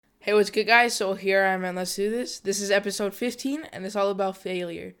Hey, what's good, guys? So here I am, and let's do this. This is episode 15, and it's all about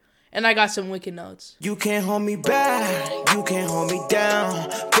failure. And I got some wicked notes. You can't hold me back, you can't hold me down.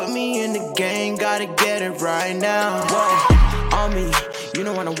 Put me in the game, gotta get it right now. Whoa, on me, you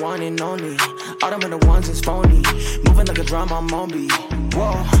know what I want and only. All them other ones is phony. Moving like a drum, I'm on beat.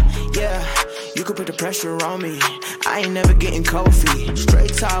 Whoa, yeah, you could put the pressure on me. I ain't never getting cold feet.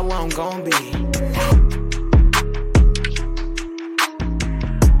 Straight top where I'm gon' be.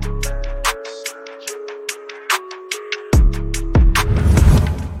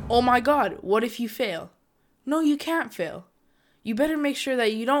 Oh my god, what if you fail? No, you can't fail. You better make sure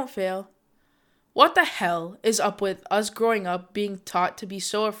that you don't fail. What the hell is up with us growing up being taught to be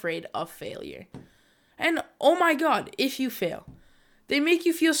so afraid of failure? And oh my god, if you fail, they make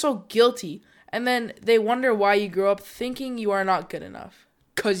you feel so guilty, and then they wonder why you grow up thinking you are not good enough.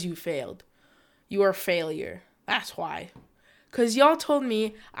 'Cause you failed. You are a failure. That's why. 'Cause y'all told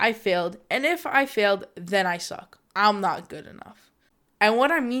me I failed, and if I failed, then I suck. I'm not good enough. And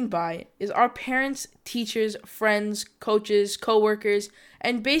what I mean by is our parents, teachers, friends, coaches, coworkers,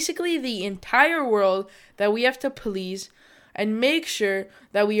 and basically the entire world that we have to please and make sure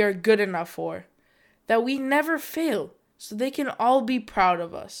that we are good enough for. That we never fail, so they can all be proud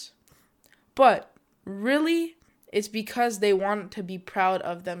of us. But really, it's because they want to be proud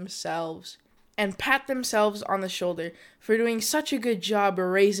of themselves and pat themselves on the shoulder for doing such a good job of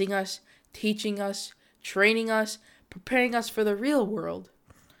raising us, teaching us, training us, preparing us for the real world.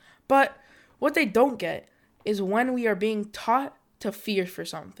 But what they don't get is when we are being taught to fear for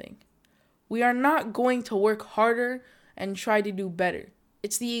something. We are not going to work harder and try to do better.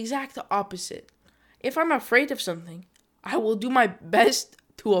 It's the exact opposite. If I'm afraid of something, I will do my best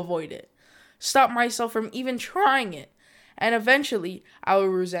to avoid it, stop myself from even trying it, and eventually I will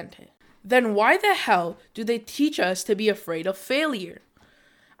resent it. Then why the hell do they teach us to be afraid of failure?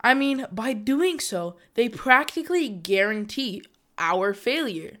 I mean, by doing so, they practically guarantee our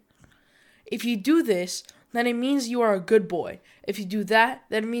failure. If you do this, then it means you are a good boy. If you do that,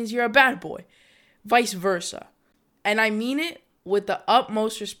 then it means you're a bad boy. Vice versa. And I mean it with the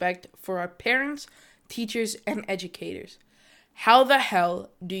utmost respect for our parents, teachers, and educators. How the hell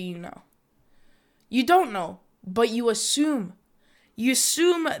do you know? You don't know, but you assume. You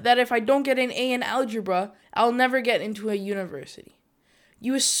assume that if I don't get an A in algebra, I'll never get into a university.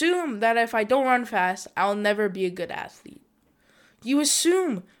 You assume that if I don't run fast, I'll never be a good athlete. You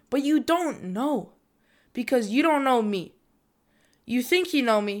assume, but you don't know. Because you don't know me. You think you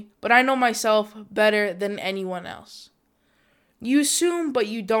know me, but I know myself better than anyone else. You assume, but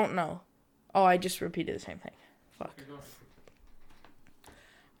you don't know. Oh, I just repeated the same thing. Fuck.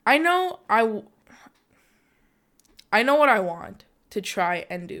 I know what I want to try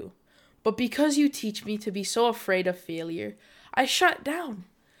and do. But because you teach me to be so afraid of failure, I shut down.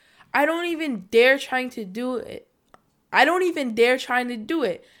 I don't even dare trying to do it. And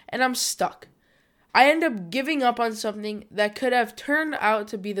I'm stuck. I end up giving up on something that could have turned out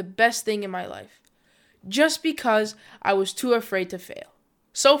to be the best thing in my life. Just because I was too afraid to fail.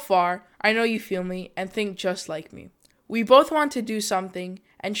 So far, I know you feel me and think just like me. We both want to do something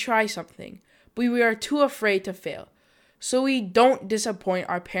and try something, but we are too afraid to fail. So we don't disappoint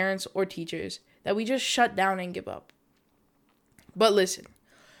our parents or teachers, that we just shut down and give up. But listen,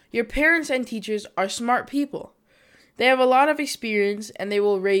 your parents and teachers are smart people. They have a lot of experience and they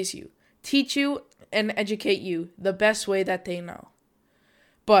will raise you, teach you, and educate you the best way that they know.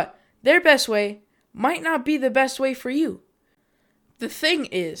 But their best way might not be the best way for you. The thing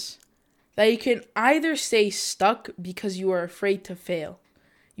is that you can either stay stuck because you are afraid to fail.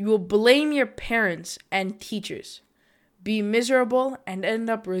 You will blame your parents and teachers, be miserable, and end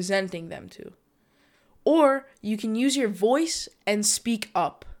up resenting them too. Or you can use your voice and speak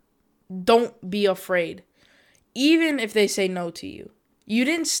up. Don't be afraid. Even if they say no to you. You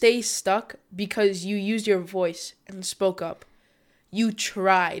didn't stay stuck because you used your voice and spoke up. You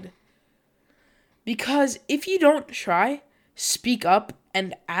tried. Because if you don't try, speak up,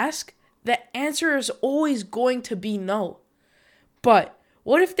 and ask, the answer is always going to be no. But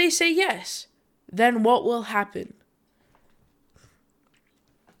what if they say yes? Then what will happen?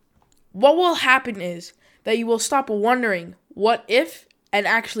 What will happen is that you will stop wondering what if and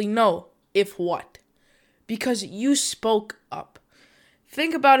actually know if what. Because you spoke up.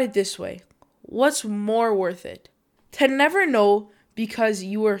 Think about it this way. What's more worth it? To never know because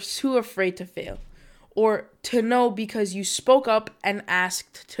you were too afraid to fail. Or to know because you spoke up and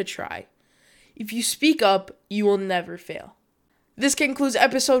asked to try. If you speak up, you will never fail. This concludes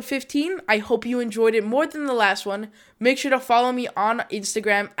episode 15. I hope you enjoyed it more than the last one. Make sure to follow me on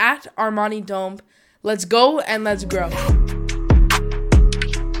Instagram at ArmaniDome. Let's go and let's grow.